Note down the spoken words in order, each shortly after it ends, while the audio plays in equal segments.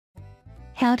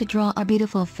How to draw a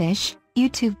beautiful fish.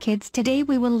 YouTube kids, today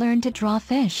we will learn to draw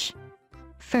fish.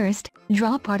 First,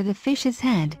 draw part of the fish's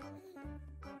head.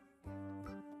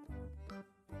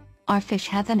 Our fish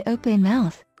has an open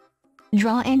mouth.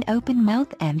 Draw an open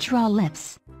mouth and draw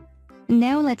lips.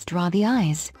 Now let's draw the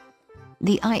eyes.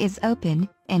 The eye is open,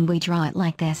 and we draw it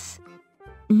like this.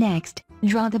 Next,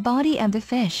 draw the body of the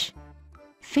fish.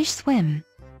 Fish swim.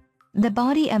 The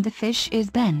body of the fish is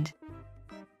bent.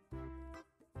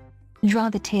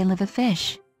 Draw the tail of a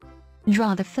fish.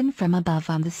 Draw the fin from above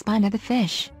on the spine of the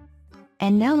fish.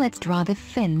 And now let's draw the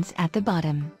fins at the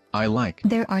bottom. I like.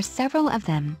 There are several of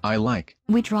them. I like.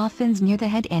 We draw fins near the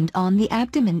head and on the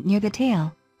abdomen near the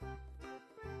tail.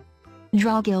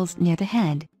 Draw gills near the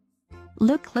head.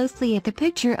 Look closely at the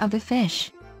picture of the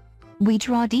fish. We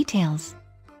draw details.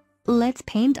 Let's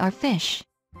paint our fish.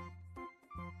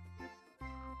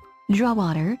 Draw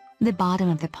water, the bottom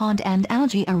of the pond and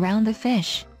algae around the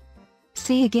fish.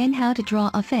 See again how to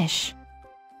draw a fish.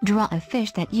 Draw a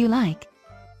fish that you like.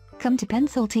 Come to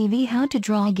Pencil TV how to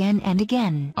draw again and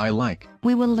again. I like.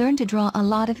 We will learn to draw a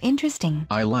lot of interesting.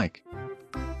 I like.